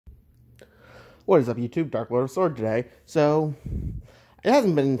What is up, YouTube? Dark Lord of Sword today. So, it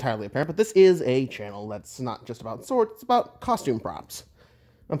hasn't been entirely apparent, but this is a channel that's not just about swords, it's about costume props.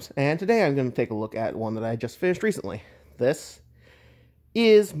 And today I'm going to take a look at one that I just finished recently. This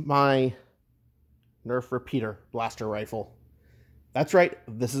is my Nerf Repeater blaster rifle. That's right,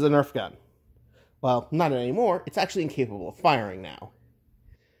 this is a Nerf gun. Well, not anymore, it's actually incapable of firing now.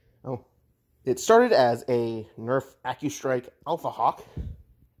 Oh, it started as a Nerf AccuStrike Alpha Hawk,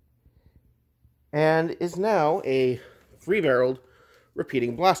 and is now a three-barreled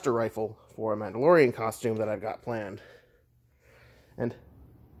repeating blaster rifle for a Mandalorian costume that I've got planned. And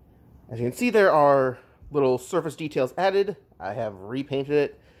as you can see, there are little surface details added. I have repainted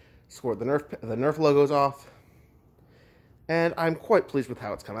it, scored the Nerf logos off, and I'm quite pleased with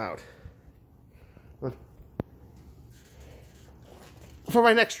how it's come out. For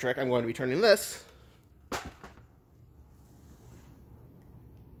my next trick, I'm going to be turning this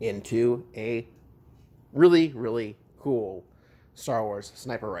into a really cool Star Wars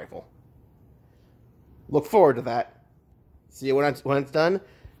sniper rifle. Look forward to that. See you when it's done,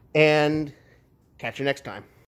 and catch you next time.